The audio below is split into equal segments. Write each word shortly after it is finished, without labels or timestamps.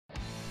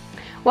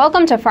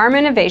Welcome to Farm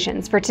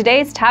Innovations for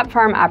today's top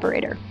farm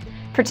operator.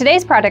 For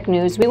today's product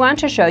news, we want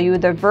to show you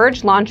the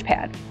Verge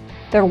Launchpad,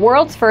 the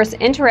world's first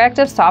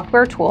interactive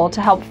software tool to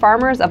help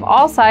farmers of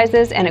all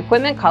sizes and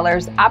equipment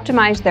colors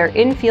optimize their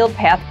in-field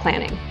path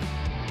planning.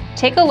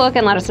 Take a look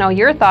and let us know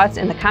your thoughts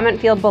in the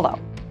comment field below.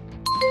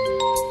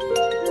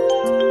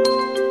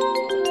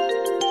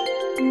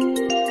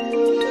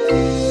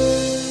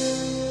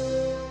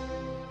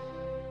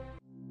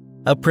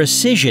 A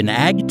precision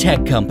ag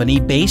tech company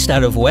based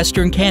out of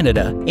Western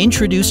Canada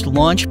introduced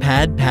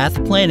Launchpad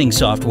path planning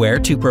software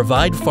to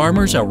provide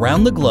farmers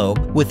around the globe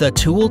with a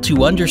tool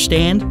to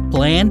understand,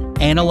 plan,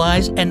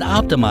 analyze, and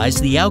optimize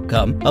the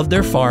outcome of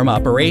their farm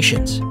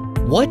operations.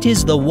 What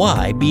is the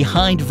why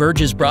behind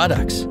Verge's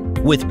products?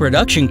 With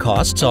production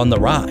costs on the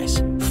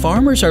rise,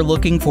 farmers are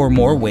looking for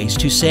more ways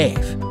to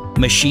save.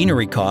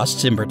 Machinery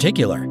costs, in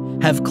particular,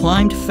 have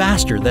climbed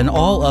faster than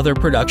all other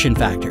production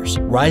factors,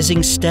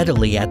 rising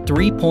steadily at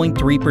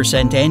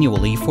 3.3%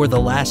 annually for the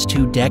last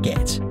 2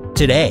 decades.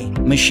 Today,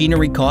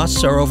 machinery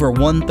costs are over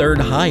 1/3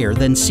 higher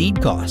than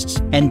seed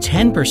costs and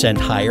 10%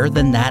 higher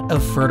than that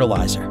of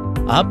fertilizer.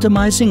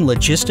 Optimizing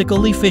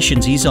logistical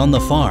efficiencies on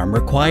the farm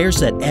requires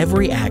that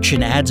every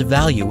action adds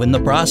value in the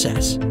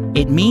process.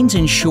 It means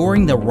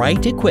ensuring the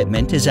right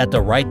equipment is at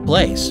the right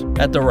place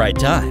at the right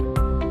time.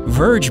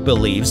 Verge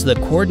believes the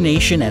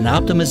coordination and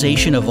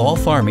optimization of all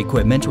farm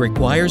equipment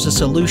requires a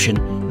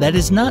solution that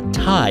is not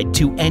tied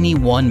to any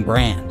one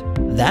brand.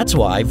 That's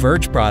why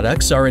Verge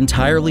products are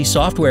entirely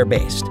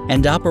software-based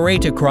and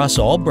operate across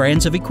all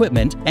brands of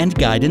equipment and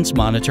guidance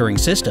monitoring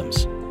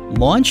systems.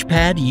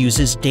 Launchpad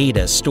uses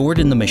data stored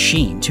in the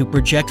machine to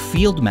project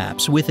field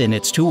maps within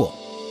its tool.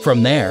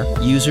 From there,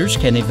 users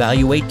can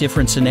evaluate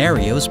different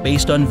scenarios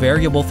based on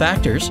variable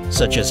factors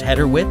such as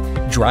header width,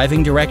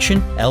 driving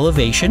direction,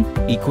 elevation,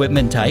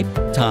 equipment type,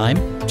 time,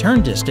 turn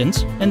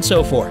distance, and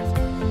so forth.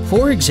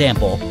 For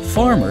example,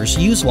 farmers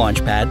use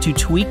Launchpad to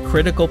tweak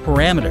critical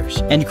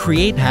parameters and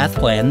create a path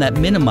plan that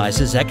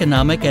minimizes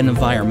economic and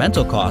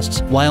environmental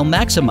costs while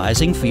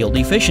maximizing field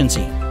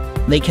efficiency.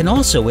 They can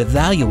also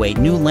evaluate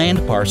new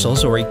land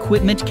parcels or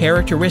equipment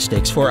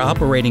characteristics for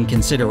operating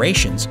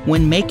considerations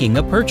when making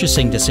a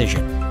purchasing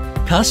decision.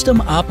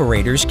 Custom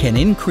operators can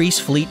increase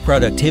fleet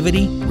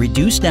productivity,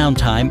 reduce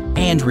downtime,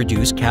 and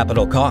reduce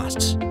capital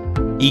costs.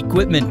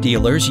 Equipment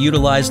dealers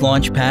utilize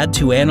Launchpad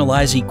to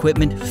analyze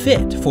equipment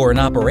fit for an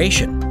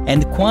operation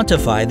and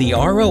quantify the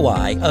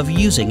ROI of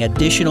using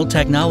additional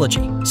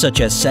technology,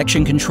 such as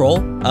section control,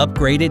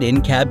 upgraded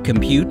in-cab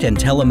compute and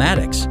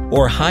telematics,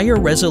 or higher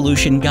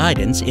resolution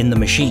guidance in the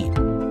machine.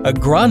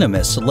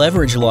 Agronomists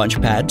leverage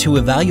Launchpad to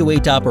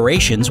evaluate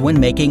operations when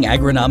making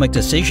agronomic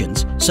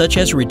decisions, such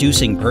as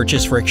reducing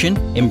purchase friction,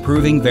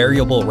 improving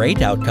variable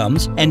rate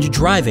outcomes, and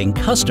driving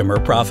customer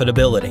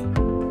profitability.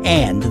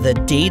 And the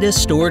data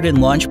stored in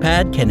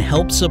Launchpad can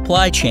help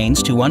supply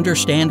chains to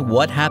understand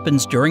what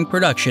happens during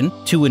production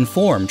to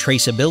inform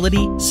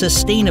traceability,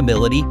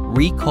 sustainability,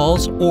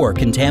 recalls, or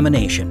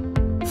contamination.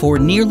 For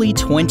nearly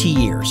 20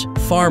 years,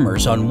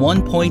 farmers on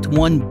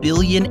 1.1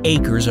 billion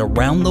acres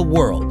around the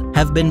world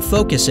have been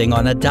focusing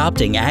on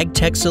adopting ag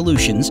tech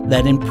solutions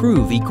that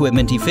improve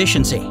equipment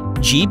efficiency.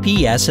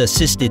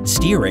 GPS-assisted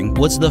steering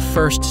was the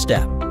first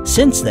step.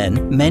 Since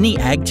then, many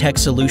ag tech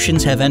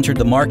solutions have entered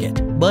the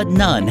market, but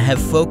none have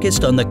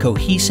focused on the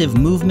cohesive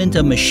movement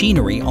of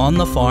machinery on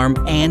the farm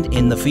and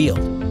in the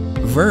field.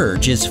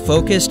 Verge is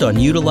focused on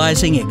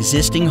utilizing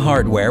existing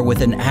hardware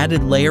with an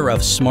added layer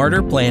of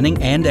smarter planning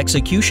and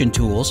execution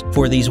tools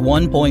for these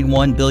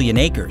 1.1 billion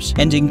acres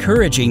and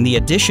encouraging the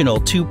additional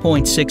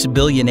 2.6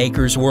 billion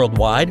acres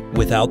worldwide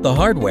without the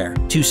hardware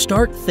to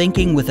start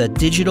thinking with a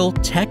digital,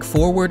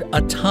 tech-forward,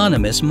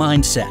 autonomous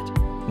mindset.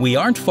 We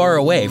aren't far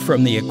away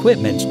from the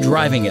equipment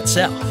driving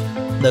itself.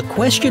 The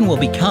question will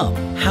become,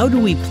 how do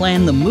we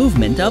plan the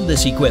movement of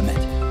this equipment?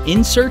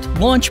 Insert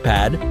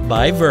Launchpad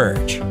by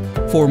Verge.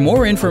 For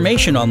more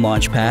information on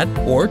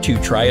Launchpad or to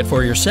try it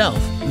for yourself,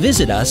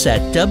 visit us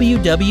at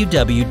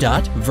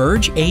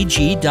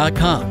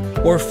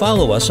www.vergeag.com or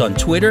follow us on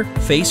Twitter,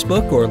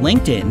 Facebook, or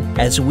LinkedIn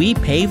as we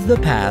pave the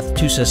path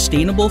to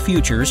sustainable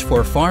futures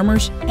for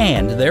farmers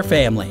and their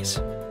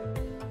families.